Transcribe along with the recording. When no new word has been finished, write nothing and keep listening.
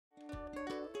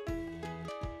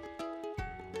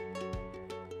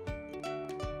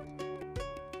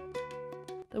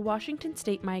The Washington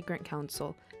State Migrant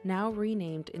Council, now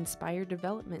renamed Inspire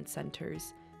Development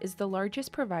Centers, is the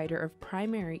largest provider of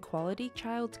primary quality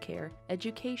childcare,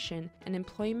 education, and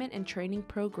employment and training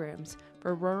programs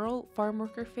for rural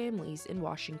farmworker families in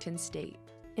Washington State.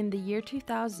 In the year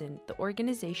 2000, the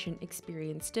organization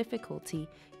experienced difficulty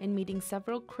in meeting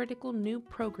several critical new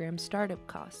program startup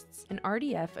costs, and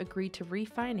RDF agreed to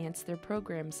refinance their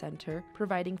program center,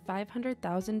 providing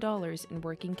 $500,000 in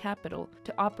working capital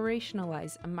to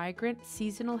operationalize a migrant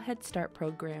seasonal Head Start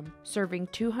program, serving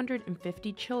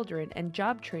 250 children and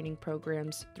job training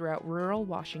programs throughout rural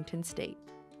Washington State.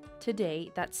 Today,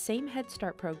 that same Head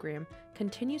Start program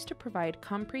continues to provide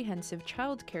comprehensive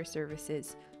child care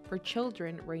services for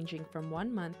children ranging from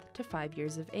 1 month to 5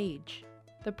 years of age.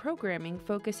 The programming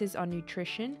focuses on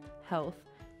nutrition, health,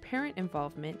 parent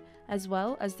involvement, as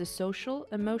well as the social,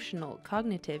 emotional,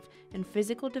 cognitive, and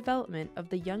physical development of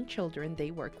the young children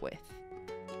they work with.